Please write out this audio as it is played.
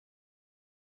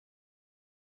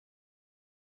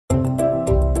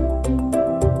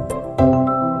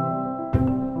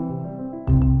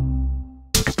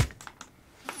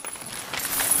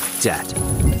debt.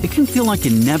 It can feel like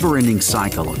a never-ending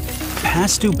cycle of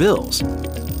past due bills,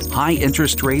 high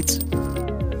interest rates,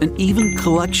 and even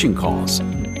collection calls.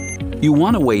 You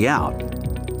want a way out,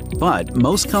 but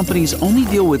most companies only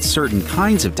deal with certain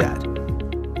kinds of debt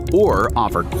or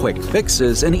offer quick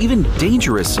fixes and even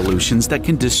dangerous solutions that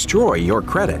can destroy your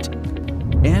credit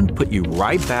and put you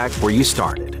right back where you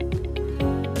started.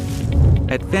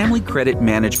 At Family Credit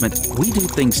Management, we do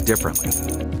things differently.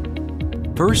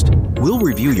 First, we'll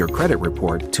review your credit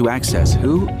report to access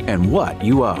who and what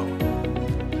you owe.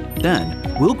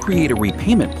 Then, we'll create a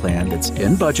repayment plan that's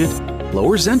in budget,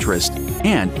 lowers interest,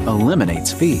 and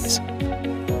eliminates fees.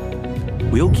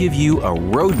 We'll give you a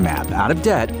roadmap out of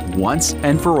debt once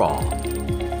and for all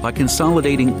by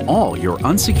consolidating all your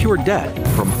unsecured debt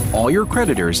from all your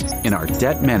creditors in our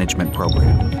debt management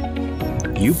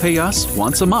program. You pay us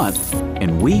once a month,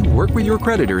 and we work with your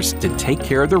creditors to take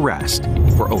care of the rest.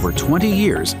 For over 20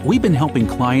 years, we've been helping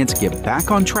clients get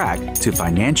back on track to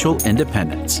financial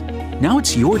independence. Now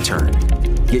it's your turn.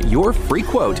 Get your free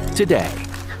quote today.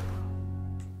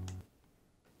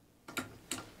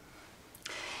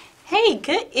 Hey,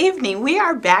 good evening. We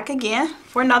are back again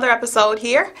for another episode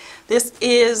here. This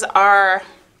is our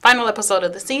final episode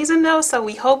of the season though, so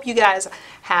we hope you guys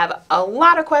have a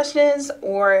lot of questions,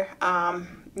 or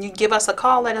you give us a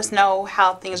call, let us know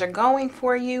how things are going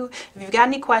for you. If you've got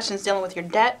any questions dealing with your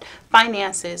debt,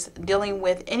 finances, dealing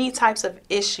with any types of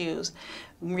issues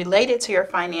related to your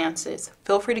finances,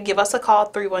 feel free to give us a call,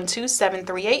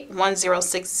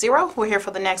 312-738-1060. We're here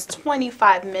for the next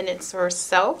 25 minutes or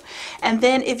so. And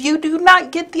then if you do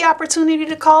not get the opportunity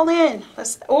to call in,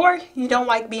 or you don't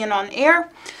like being on air,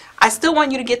 I still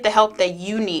want you to get the help that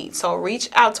you need. So reach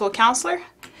out to a counselor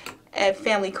at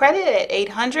Family Credit at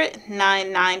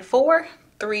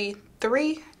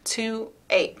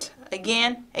 800-994-3328.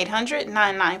 Again,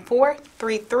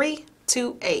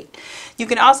 800-994-3328. You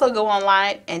can also go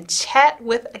online and chat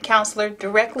with a counselor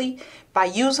directly by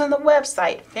using the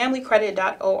website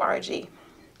familycredit.org.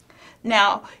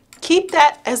 Now, keep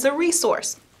that as a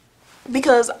resource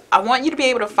because I want you to be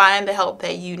able to find the help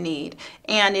that you need,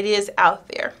 and it is out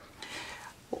there.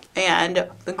 And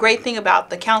the great thing about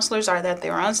the counselors are that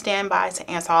they're on standby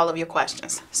to answer all of your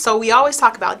questions. So we always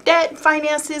talk about debt,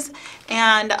 finances,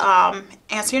 and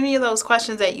answer any of those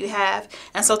questions that you have.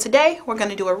 And so today we're going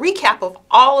to do a recap of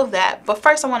all of that. But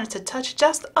first I wanted to touch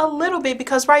just a little bit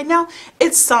because right now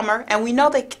it's summer and we know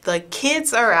that the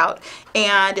kids are out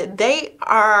and they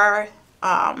are,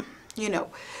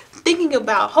 thinking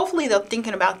about, hopefully they're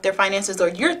thinking about their finances, or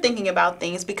you're thinking about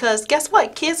things, because guess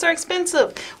what? Kids are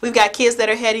expensive. We've got kids that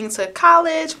are heading to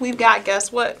college. We've got,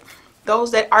 guess what?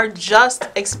 Those that are just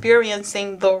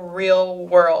experiencing the real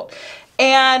world.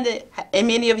 And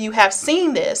many of you have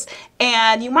seen this,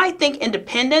 and you might think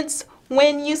independence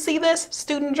when you see this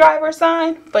student driver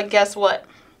sign, but guess what?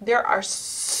 There are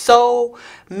so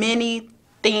many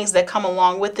things that come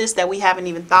along with this that we haven't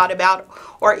even thought about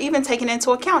or even taken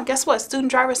into account. Guess what? Student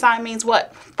driver sign means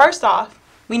what? First off,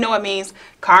 we know it means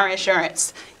car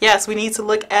insurance. Yes, we need to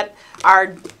look at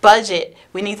our budget.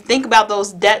 We need to think about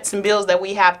those debts and bills that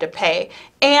we have to pay.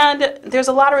 And there's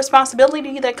a lot of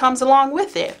responsibility that comes along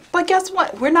with it. But guess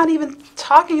what? We're not even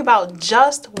talking about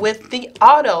just with the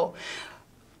auto.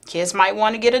 Kids might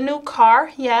want to get a new car,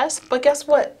 yes, but guess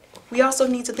what? We also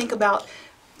need to think about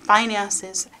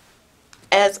finances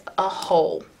as a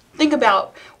whole. Think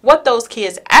about what those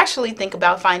kids actually think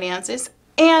about finances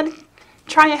and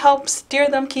try and help steer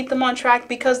them, keep them on track,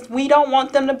 because we don't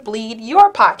want them to bleed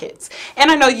your pockets. And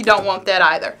I know you don't want that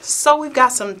either. So we've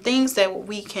got some things that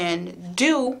we can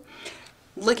do,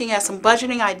 looking at some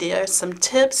budgeting ideas, some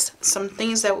tips, some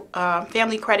things that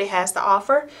Family Credit has to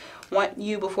offer. Want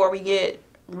you, before we get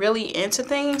really into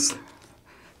things,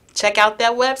 check out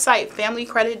that website,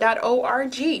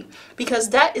 familycredit.org, because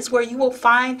that is where you will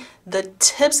find the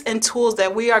tips and tools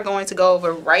that we are going to go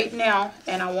over right now.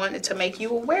 And I wanted to make you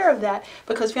aware of that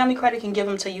because Family Credit can give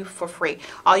them to you for free.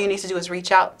 All you need to do is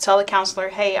reach out, tell the counselor,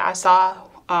 hey, I saw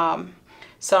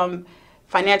some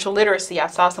financial literacy. I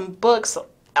saw some books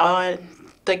on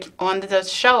the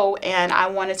show, and I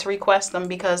wanted to request them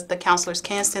because the counselors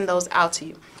can send those out to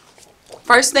you.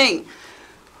 First thing,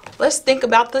 let's think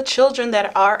about the children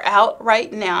that are out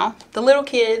right now, the little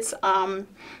kids,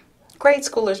 grade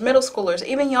schoolers, middle schoolers,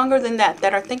 even younger than that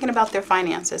are thinking about their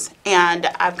finances. And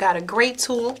I've got a great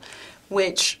tool,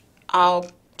 which I'll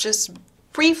just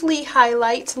briefly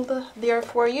highlight there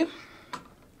for you.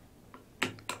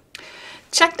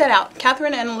 Check that out.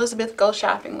 Catherine and Elizabeth Go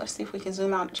Shopping. Let's see if we can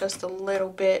zoom out just a little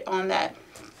bit on that.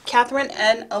 Catherine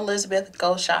and Elizabeth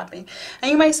Go Shopping.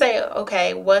 And you may say,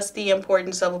 okay, what's the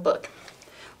importance of a book?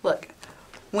 Look,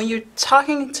 when you're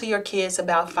talking to your kids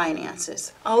about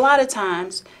finances, a lot of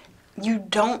times you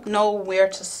don't know where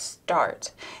to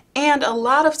start. And a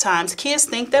lot of times kids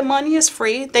think that money is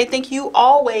free. They think you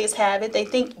always have it. They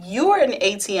think you're an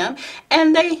ATM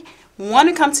and they want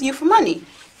to come to you for money.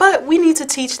 But we need to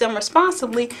teach them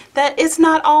responsibly that it's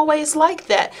not always like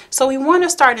that. So we want to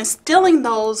start instilling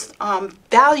those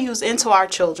values into our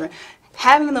children,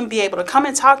 having them be able to come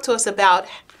and talk to us about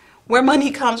where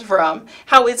money comes from,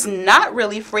 how it's not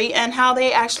really free, and how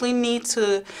they actually need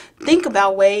to think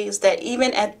about ways that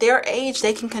even at their age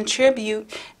they can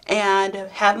contribute and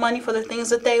have money for the things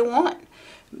that they want.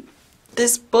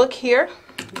 This book here,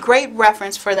 great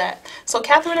reference for that. So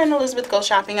Catherine and Elizabeth Go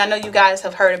Shopping, I know you guys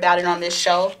have heard about it on this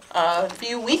show a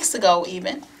few weeks ago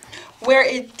even, where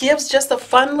it gives just a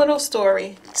fun little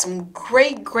story, some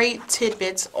great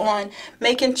tidbits on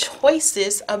making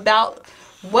choices about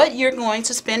what you're going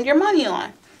to spend your money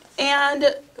on.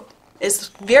 And it's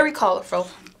very colorful,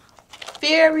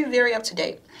 very up to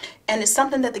date. And it's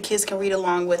something that the kids can read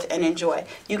along with and enjoy.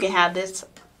 You can have this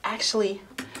actually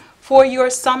for your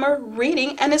summer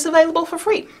reading, and it's available for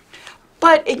free.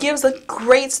 But it gives a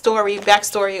great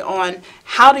backstory on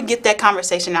how to get that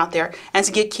conversation out there and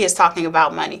to get kids talking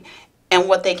about money and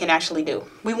what they can actually do.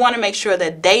 We want to make sure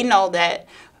that they know that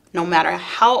no matter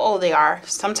how old they are,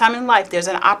 sometime in life, there's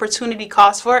an opportunity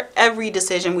cost for every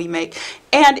decision we make.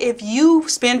 And if you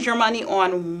spend your money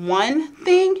on one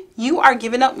thing, you are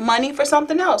giving up money for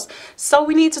something else. So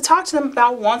we need to talk to them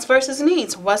about wants versus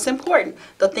needs. What's important?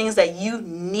 The things that you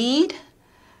need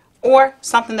or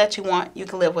something that you want, you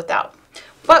can live without.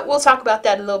 But we'll talk about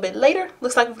that a little bit later.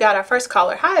 Looks like we've got our first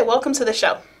caller. Hi, welcome to the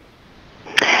show.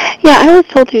 Yeah, I was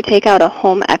told to take out a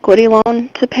home equity loan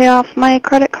to pay off my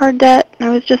credit card debt. I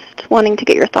was just wanting to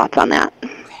get your thoughts on that.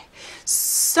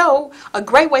 So a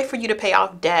great way for you to pay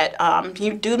off debt,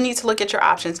 you do need to look at your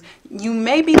options. You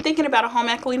may be thinking about a home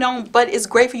equity loan, but it's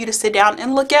great for you to sit down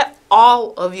and look at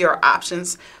all of your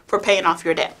options for paying off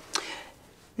your debt.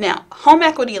 Now, home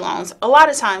equity loans, a lot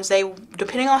of times,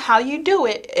 depending on how you do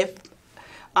it,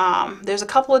 there's a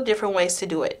couple of different ways to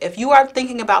do it. If you are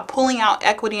thinking about pulling out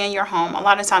equity in your home, a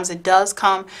lot of times it does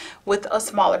come with a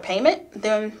smaller payment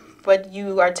than what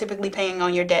you are typically paying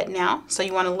on your debt now. So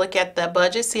you want to look at the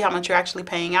budget, see how much you're actually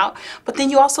paying out. But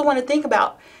then you also want to think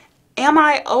about, am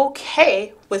I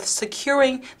okay with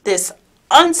securing this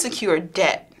unsecured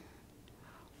debt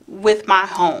with my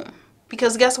home?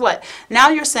 Because guess what? Now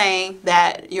you're saying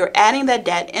that you're adding that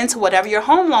debt into whatever your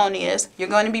home loan is. You're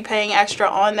going to be paying extra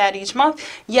on that each month.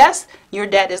 Yes, your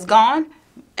debt is gone,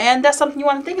 and that's something you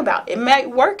want to think about. It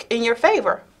might work in your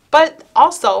favor, but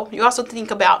you also think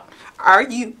about, are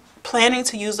you planning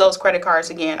to use those credit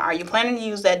cards again? Are you planning to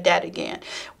use that debt again?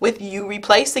 With you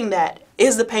replacing that,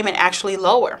 is the payment actually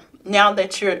lower? Now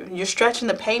that you're stretching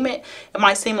the payment, it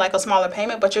might seem like a smaller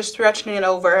payment, but you're stretching it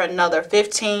over another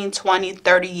 15, 20,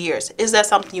 30 years. Is that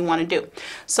something you want to do?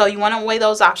 So you want to weigh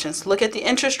those options. Look at the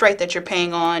interest rate that you're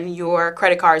paying on your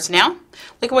credit cards now.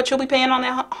 Look at what you'll be paying on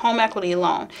that home equity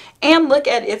loan. And look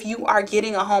at if you are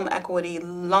getting a home equity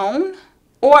loan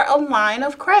or a line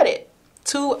of credit.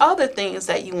 Two other things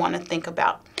that you want to think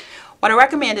about. What I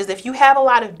recommend is if you have a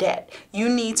lot of debt, you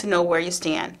need to know where you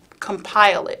stand.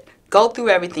 Compile it. Go through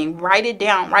everything. Write it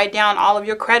down. Write down all of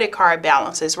your credit card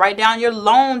balances. Write down your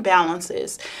loan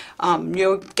balances.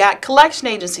 You've got collection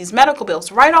agencies, medical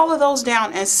bills. Write all of those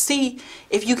down and see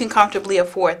if you can comfortably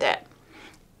afford that.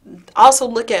 Also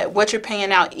look at what you're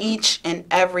paying out each and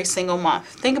every single month.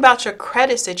 Think about your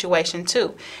credit situation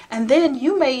too. And then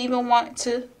you may even want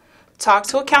to talk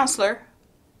to a counselor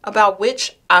about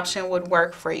which option would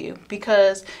work for you,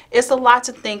 because it's a lot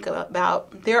to think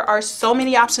about. There are so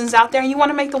many options out there, and you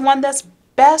want to make the one that's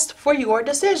best for your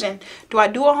decision. Do I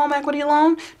do a home equity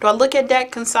loan? Do I look at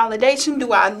debt consolidation?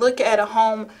 Do I look at a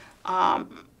home, a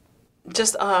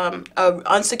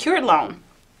unsecured loan?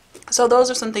 So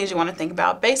those are some things you want to think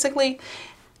about. Basically,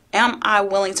 am I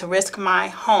willing to risk my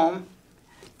home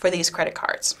for these credit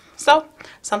cards? So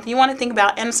something you want to think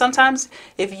about. And sometimes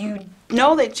if you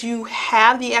know that you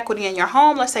have the equity in your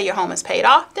home, let's say your home is paid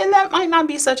off, then that might not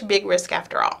be such a big risk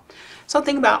after all. So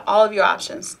think about all of your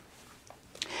options.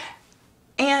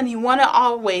 And you want to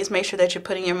always make sure that you're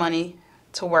putting your money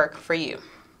to work for you.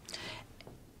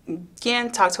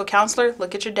 Again, talk to a counselor,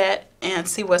 look at your debt, and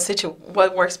see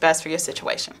what works best for your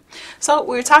situation. So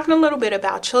we're talking a little bit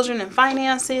about children and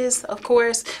finances. Of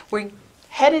course, we're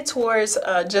headed towards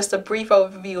just a brief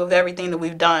overview of everything that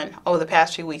we've done over the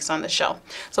past few weeks on the show.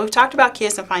 So we've talked about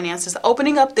kids and finances,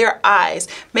 opening up their eyes,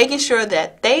 making sure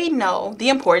that they know the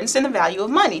importance and the value of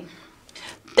money.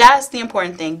 That's the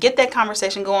important thing. Get that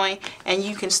conversation going, and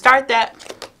you can start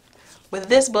that with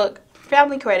this book,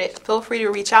 Family Credit, feel free to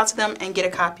reach out to them and get a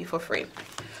copy for free.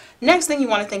 Next thing you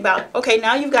want to think about, okay,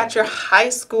 now you've got your high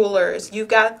schoolers, you've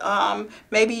got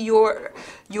maybe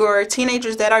your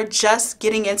teenagers that are just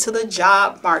getting into the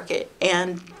job market,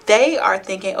 and they are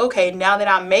thinking, okay, now that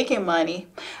I'm making money,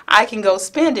 I can go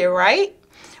spend it, right?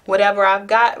 Whatever I've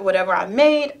got, whatever I've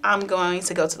made, I'm going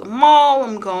to go to the mall,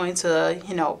 I'm going to,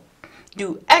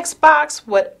 do Xbox,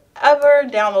 whatever,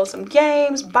 download some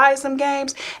games, buy some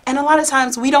games. And a lot of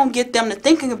times we don't get them to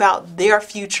thinking about their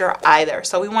future either.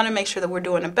 So we want to make sure that we're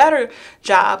doing a better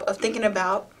job of thinking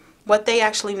about what they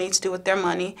actually need to do with their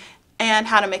money and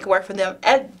how to make it work for them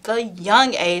at the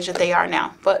young age that they are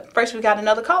now. But first, we got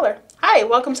another caller. Hi,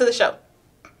 welcome to the show.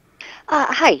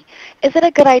 Hi. Is it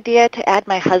a good idea to add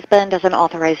my husband as an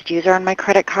authorized user on my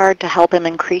credit card to help him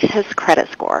increase his credit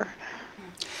score?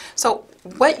 So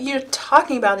what you're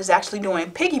talking about is actually doing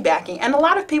piggybacking, and a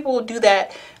lot of people will do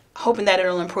that hoping that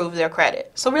it'll improve their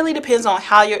credit. So it really depends on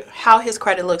how his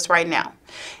credit looks right now.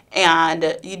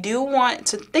 And you do want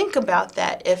to think about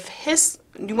that. If is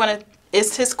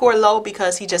his score low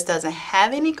because he just doesn't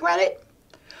have any credit?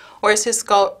 Or is his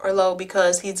score low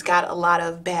because he's got a lot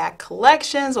of bad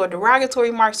collections or derogatory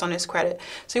marks on his credit?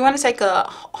 So you want to take a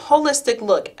holistic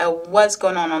look at what's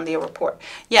going on their report.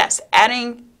 Yes,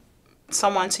 adding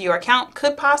someone to your account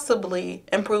could possibly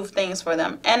improve things for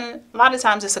them. And a lot of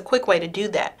times it's a quick way to do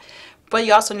that. But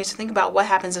you also need to think about what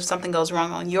happens if something goes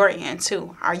wrong on your end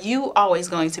too. Are you always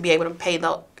going to be able to pay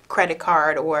the credit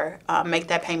card or make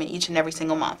that payment each and every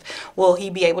single month? Will he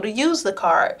be able to use the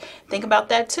card? Think about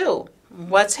that too.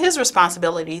 What's his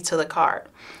responsibility to the card?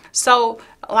 So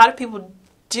a lot of people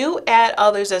do add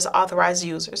others as authorized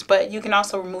users, but you can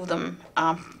also remove them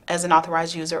as an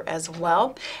authorized user as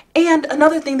well. And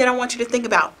another thing that I want you to think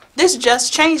about, this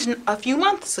just changed a few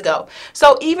months ago.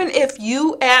 So even if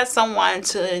you add someone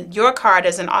to your card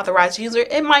as an authorized user,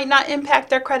 it might not impact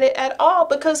their credit at all,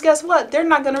 because guess what? They're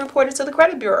not going to report it to the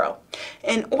credit bureau.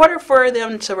 In order for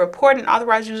them to report an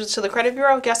authorized user to the credit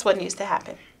bureau, guess what needs to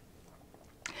happen?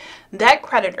 That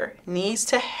creditor needs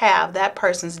to have that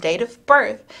person's date of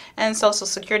birth and social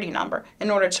security number in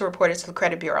order to report it to the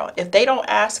credit bureau. If they don't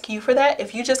ask you for that,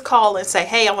 if you just call and say,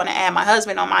 hey, I want to add my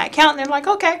husband on my account, and they're like,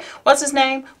 okay, what's his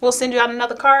name? We'll send you out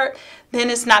another card. Then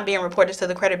it's not being reported to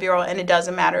the credit bureau, and it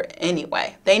doesn't matter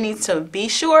anyway. They need to be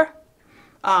sure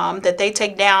that they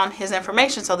take down his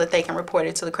information so that they can report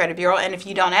it to the credit bureau. And if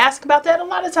you don't ask about that, a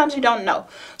lot of times you don't know.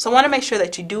 So I want to make sure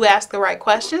that you do ask the right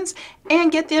questions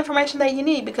and get the information that you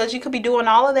need, because you could be doing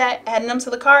all of that, adding them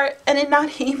to the card, and it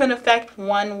not even affect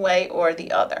one way or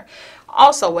the other.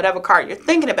 Also, whatever card you're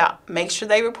thinking about, make sure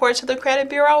they report to the credit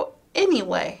bureau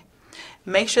anyway.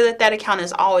 Make sure that that account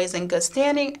is always in good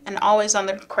standing and always on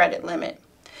the credit limit.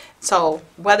 So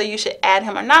whether you should add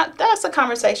him or not, that's a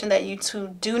conversation that you two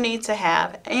do need to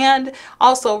have. And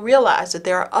also realize that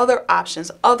there are other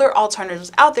options, other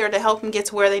alternatives out there to help them get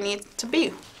to where they need to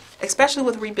be, especially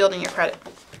with rebuilding your credit.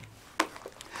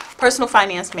 Personal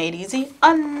Finance Made Easy,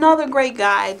 another great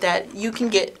guide that you can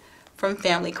get from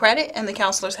Family Credit, and the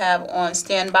counselors have on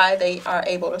standby. They are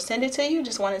able to send it to you.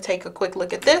 Just want to take a quick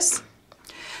look at this.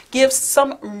 Gives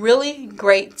some really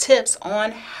great tips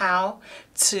on how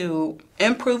to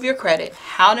improve your credit,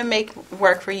 how to make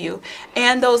work for you,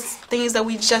 and those things that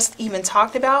we just even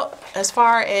talked about as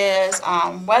far as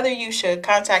whether you should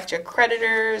contact your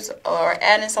creditors or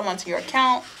adding someone to your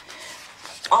account.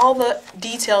 All the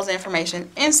details and information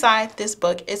inside this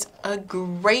book. It's a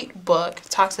great book. It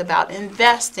talks about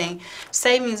investing,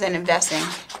 savings and investing,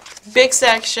 big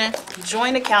section,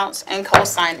 joint accounts, and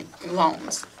co-signing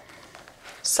loans.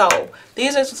 So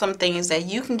these are some things that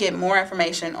you can get more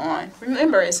information on.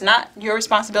 Remember, it's not your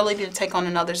responsibility to take on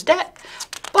another's debt,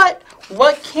 but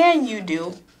what can you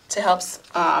do to help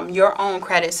your own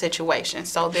credit situation?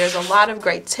 So there's a lot of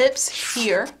great tips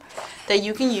here that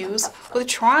you can use with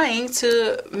trying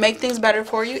to make things better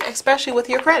for you, especially with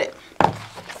your credit.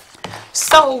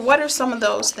 So what are some of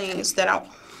those things that I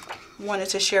wanted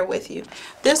to share with you?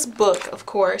 This book, of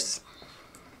course,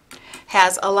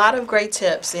 has a lot of great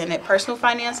tips in it. Personal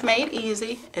Finance Made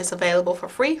Easy is available for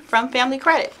free from Family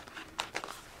Credit.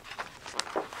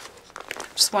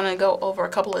 Just want to go over a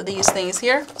couple of these things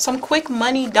here. Some quick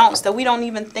money don'ts that we don't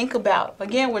even think about.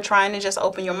 Again, we're trying to just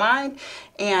open your mind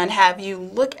and have you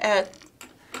look at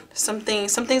some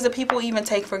things that people even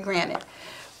take for granted.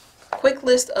 Quick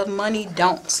list of money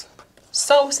don'ts.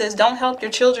 So it says, don't help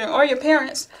your children or your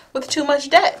parents with too much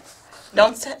debt.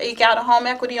 Don't take out a home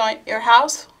equity on your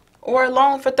house or a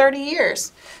loan for 30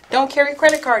 years. Don't carry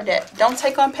credit card debt. Don't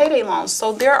take on payday loans.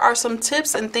 So there are some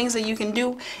tips and things that you can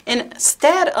do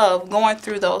instead of going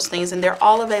through those things, and they're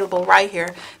all available right here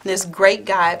in this great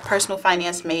guide, Personal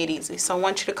Finance Made Easy. So I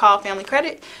want you to call Family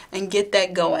Credit and get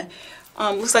that going.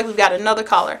 Looks like we've got another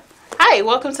caller. Hi,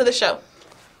 welcome to the show.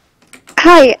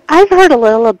 Hi, I've heard a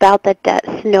little about the debt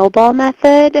snowball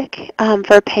method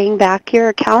for paying back your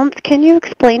accounts. Can you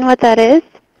explain what that is?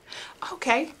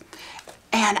 Okay.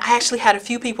 And I actually had a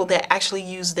few people that actually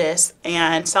use this,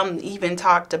 and some even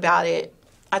talked about it.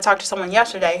 I talked to someone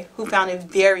yesterday who found it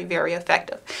very, very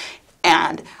effective.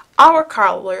 And our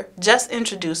caller just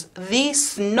introduced the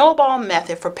snowball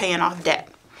method for paying off debt.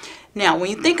 Now, when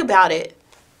you think about it,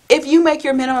 if you make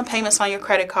your minimum payments on your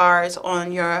credit cards,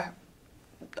 on your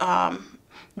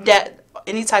debt,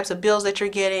 any types of bills that you're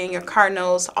getting, your car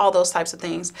notes, all those types of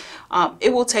things,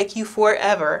 it will take you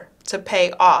forever to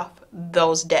pay off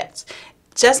those debts.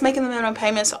 Just making the minimum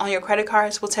payments on your credit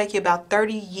cards will take you about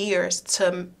 30 years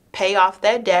to pay off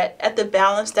that debt at the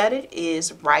balance that it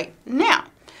is right now.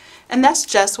 And that's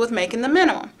just with making the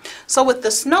minimum. So with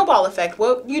the snowball effect,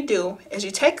 what you do is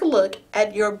you take a look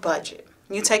at your budget.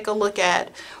 You take a look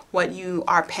at what you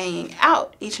are paying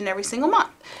out each and every single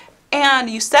month. And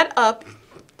you set up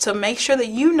to make sure that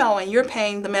you know and you're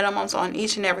paying the minimums on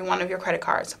each and every one of your credit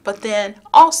cards. But then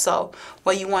also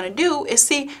what you want to do is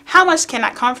see how much can I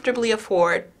comfortably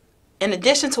afford in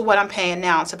addition to what I'm paying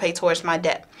now to pay towards my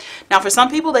debt. Now for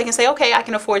some people they can say, okay, I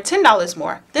can afford $10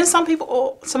 more. Then some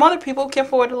other people can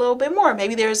afford a little bit more.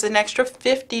 Maybe there's an extra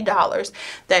 $50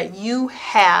 that you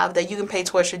have that you can pay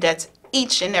towards your debts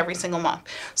each and every single month.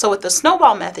 So with the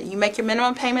snowball method, you make your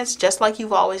minimum payments just like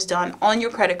you've always done on your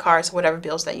credit cards, whatever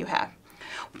bills that you have.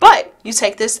 But you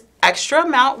take this extra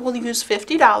amount, we'll use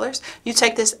 $50. You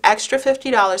take this extra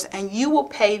 $50 and you will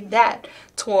pay that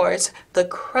towards the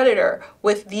creditor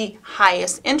with the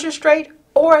highest interest rate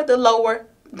or the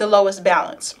lowest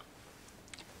balance.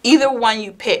 Either one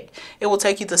you pick, it will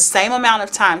take you the same amount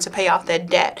of time to pay off that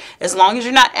debt, as long as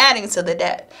you're not adding to the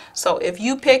debt. So if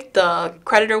you pick the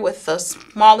creditor with the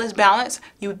smallest balance,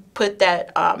 you put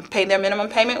that, pay their minimum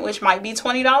payment, which might be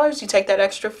 $20. You take that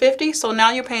extra $50, so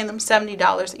now you're paying them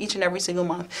 $70 each and every single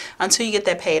month until you get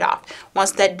that paid off.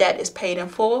 Once that debt is paid in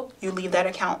full, you leave that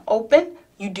account open.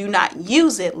 You do not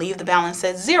use it, leave the balance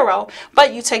at zero,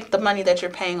 but you take the money that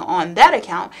you're paying on that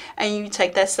account and you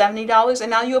take that $70 and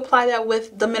now you apply that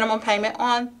with the minimum payment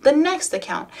on the next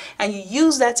account. And you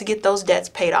use that to get those debts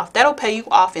paid off. That'll pay you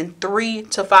off in 3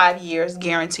 to 5 years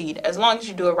guaranteed, as long as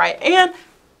you do it right. And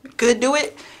you could do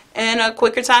it in a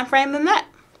quicker time frame than that.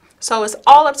 So it's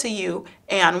all up to you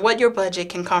and what your budget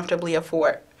can comfortably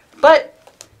afford. But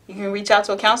you can reach out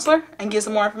to a counselor and get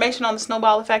some more information on the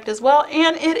snowball effect as well.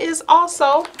 And it is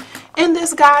also in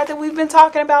this guide that we've been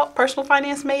talking about, Personal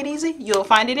Finance Made Easy. You'll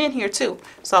find it in here too.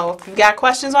 So if you've got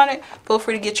questions on it, feel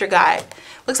free to get your guide.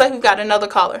 Looks like we've got another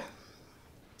caller.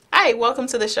 Hi, welcome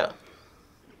to the show.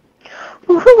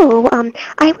 Woohoo!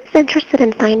 I was interested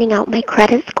in finding out my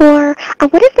credit score.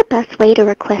 What is the best way to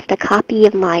request a copy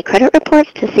of my credit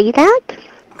reports to see that?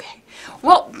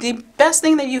 Well, the best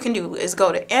thing that you can do is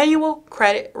go to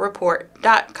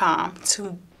annualcreditreport.com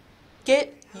to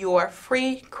get your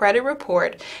free credit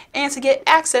report and to get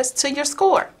access to your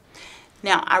score.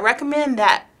 Now, I recommend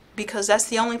that because that's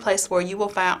the only place where you will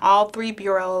find all 3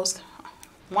 bureaus,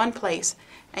 one place,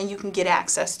 and you can get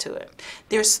access to it.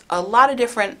 There's a lot of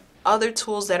different other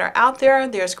tools that are out there.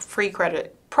 There's free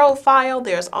credit profile.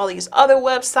 There's all these other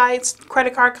websites.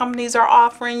 Credit card companies are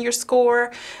offering your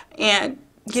score and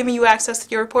giving you access to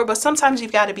your report, but sometimes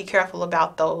you've got to be careful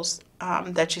about those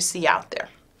that you see out there.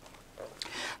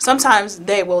 Sometimes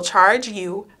they will charge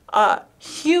you a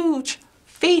huge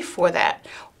fee for that,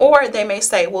 or they may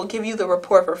say, we'll give you the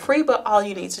report for free, but all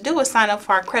you need to do is sign up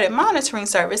for our credit monitoring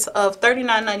service of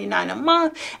 $39.99 a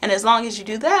month, and as long as you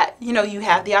do that, you know, you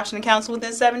have the option to cancel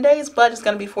within 7 days, but it's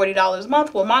going to be $40 a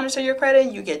month. We'll monitor your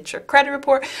credit, you get your credit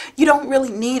report. You don't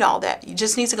really need all that. You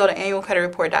just need to go to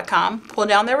annualcreditreport.com, pull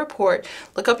down their report,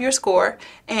 look up your score,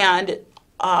 and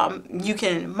you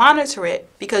can monitor it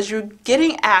because you're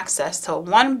getting access to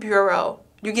one bureau.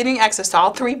 You're getting access to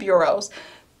all 3 bureaus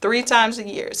 3 times a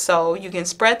year. So you can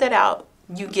spread that out.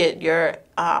 You get your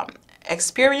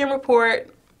Experian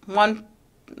report,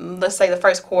 let's say the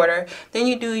first quarter, then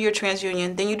you do your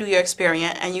TransUnion, then you do your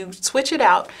Experian, and you switch it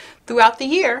out throughout the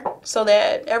year so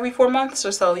that every 4 months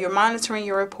or so you're monitoring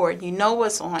your report. You know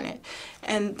what's on it.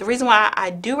 And the reason why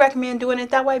I do recommend doing it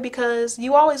that way, because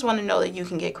you always want to know that you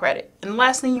can get credit. And the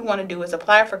last thing you want to do is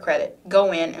apply for credit,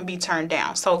 go in and be turned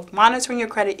down. So monitoring your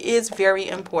credit is very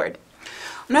important.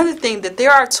 Another thing, that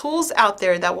there are tools out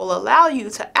there that will allow you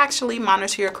to actually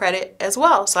monitor your credit as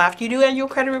well. So after you do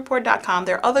annualcreditreport.com,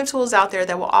 there are other tools out there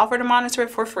that will offer to monitor it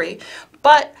for free,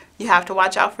 but you have to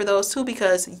watch out for those too,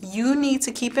 because you need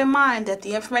to keep in mind that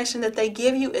the information that they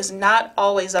give you is not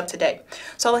always up to date.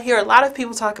 So I hear a lot of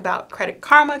people talk about Credit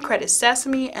Karma, Credit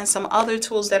Sesame, and some other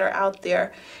tools that are out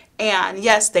there. And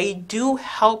yes, they do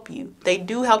help you. They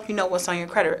do help you know what's on your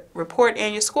credit report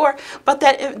and your score, but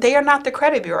that they are not the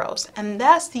credit bureaus. And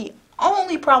that's the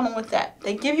only problem with that.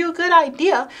 They give you a good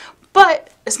idea,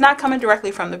 but it's not coming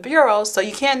directly from the bureaus, so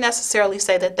you can't necessarily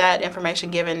say that that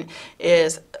information given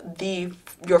is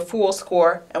your full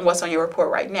score and what's on your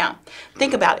report right now.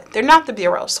 Think about it. They're not the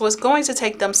bureaus, so it's going to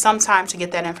take them some time to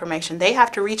get that information. They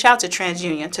have to reach out to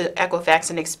TransUnion, to Equifax,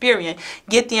 and Experian,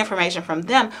 get the information from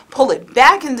them, pull it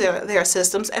back into their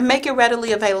systems, and make it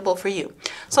readily available for you.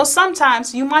 So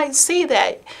sometimes you might see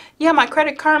that, yeah, my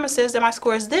Credit Karma says that my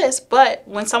score is this, but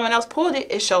when someone else pulled it,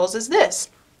 it shows as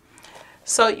this.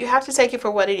 So you have to take it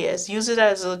for what it is. Use it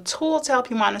as a tool to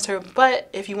help you monitor, but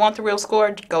if you want the real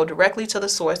score, go directly to the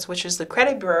source, which is the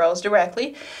credit bureaus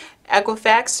directly,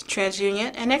 Equifax,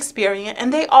 TransUnion, and Experian,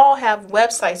 and they all have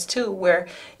websites too, where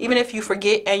even if you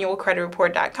forget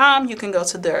annualcreditreport.com, you can go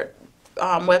to their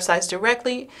websites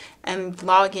directly and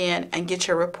log in and get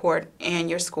your report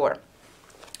and your score.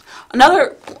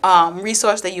 Another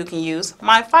resource that you can use,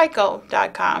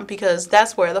 myfico.com, because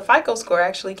that's where the FICO score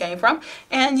actually came from,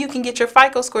 and you can get your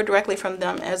FICO score directly from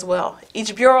them as well.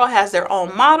 Each bureau has their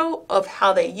own model of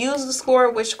how they use the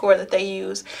score, which score that they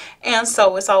use, and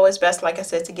so it's always best, like I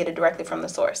said, to get it directly from the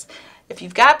source. If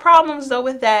you've got problems though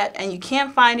with that and you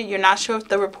can't find it, you're not sure if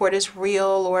the report is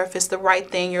real or if it's the right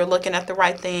thing, you're looking at the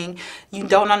right thing, you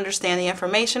don't understand the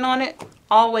information on it,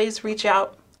 always reach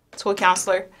out to a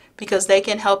counselor, because they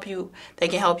can help you. They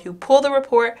can help you pull the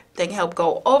report, they can help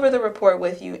go over the report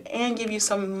with you, and give you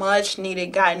some much needed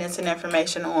guidance and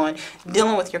information on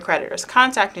dealing with your creditors,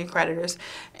 contacting your creditors,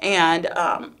 and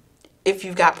if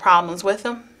you've got problems with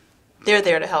them, they're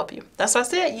there to help you. That's why I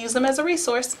said use them as a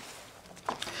resource.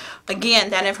 Again,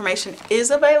 that information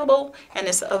is available, and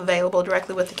it's available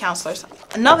directly with the counselors.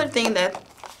 Another thing that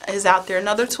is out there,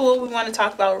 another tool we want to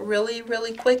talk about really,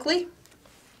 really quickly,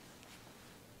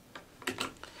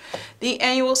 the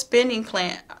annual spending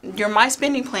plan, your My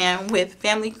Spending Plan with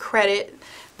Family Credit,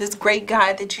 this great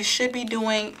guide that you should be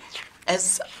doing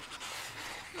as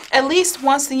at least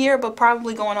once a year, but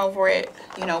probably going over it,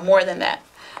 more than that.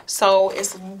 So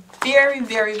it's very,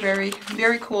 very, very,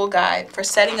 very cool guide for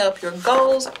setting up your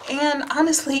goals, and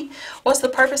honestly, what's the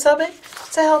purpose of it?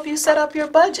 To help you set up your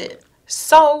budget.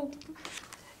 So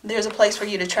there's a place for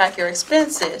you to track your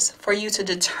expenses, for you to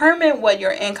determine what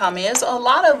your income is. A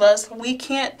lot of us, we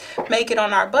can't make it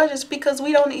on our budgets because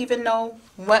we don't even know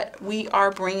what we are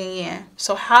bringing in.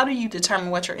 So how do you determine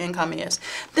what your income is?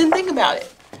 Then think about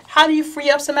it. How do you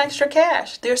free up some extra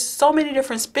cash? There's so many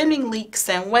different spending leaks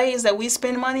and ways that we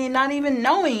spend money and not even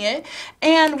knowing it.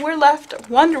 And we're left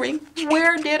wondering,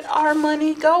 where did our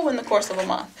money go in the course of a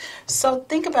month? So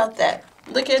think about that.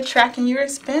 Look at tracking your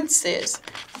expenses,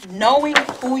 knowing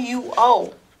who you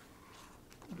owe.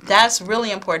 That's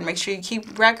really important. Make sure you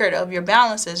keep record of your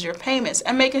balances, your payments,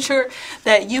 and making sure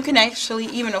that you can actually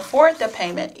even afford the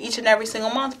payment each and every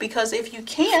single month, because if you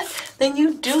can't, then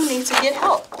you do need to get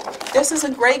help. This is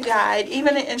a great guide,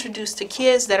 even to introduce to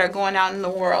kids that are going out in the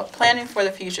world, planning for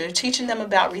the future, teaching them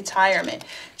about retirement,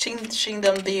 teaching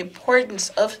them the importance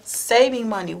of saving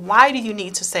money. Why do you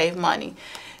need to save money?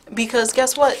 Because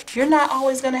guess what? You're not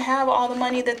always going to have all the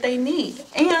money that they need.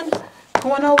 And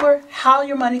going over how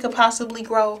your money could possibly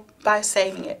grow by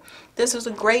saving it. This is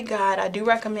a great guide. I do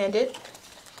recommend it.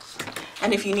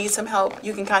 And if you need some help,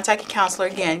 you can contact a counselor.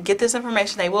 Again, get this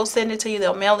information. They will send it to you.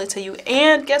 They'll mail it to you.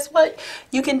 And guess what?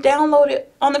 You can download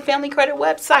it on the Family Credit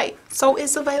website. So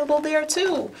it's available there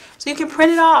too. So you can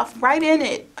print it off, write in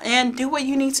it, and do what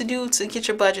you need to do to get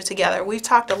your budget together. We've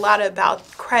talked a lot about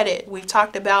credit. We've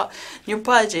talked about your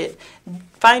budget,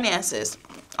 finances.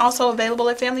 Also available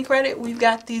at Family Credit, we've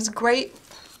got these great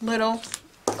little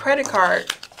credit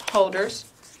card holders,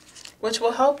 which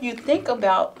will help you think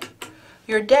about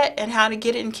your debt and how to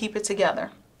get it and keep it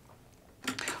together.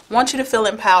 Want you to feel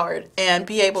empowered and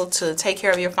be able to take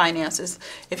care of your finances.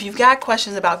 If you've got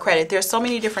questions about credit, there's so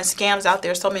many different scams out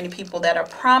there, so many people that are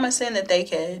promising that they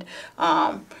could,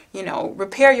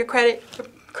 repair your credit.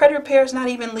 Credit repair is not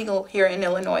even legal here in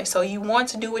Illinois, so you want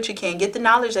to do what you can. Get the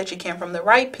knowledge that you can from the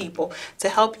right people to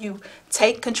help you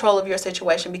take control of your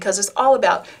situation, because it's all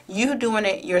about you doing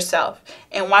it yourself.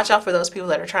 And watch out for those people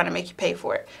that are trying to make you pay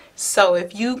for it. So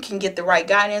if you can get the right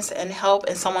guidance and help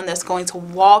and someone that's going to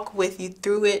walk with you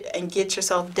through it and get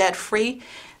yourself debt free,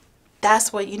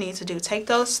 That's what you need to do. Take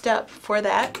those steps for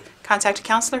that. Contact a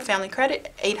counselor, Family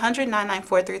Credit,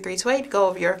 800-994-3328. Go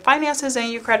over your finances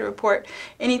and your credit report,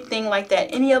 anything like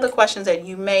that. Any other questions that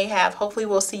you may have. Hopefully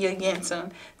we'll see you again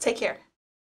soon. Take care.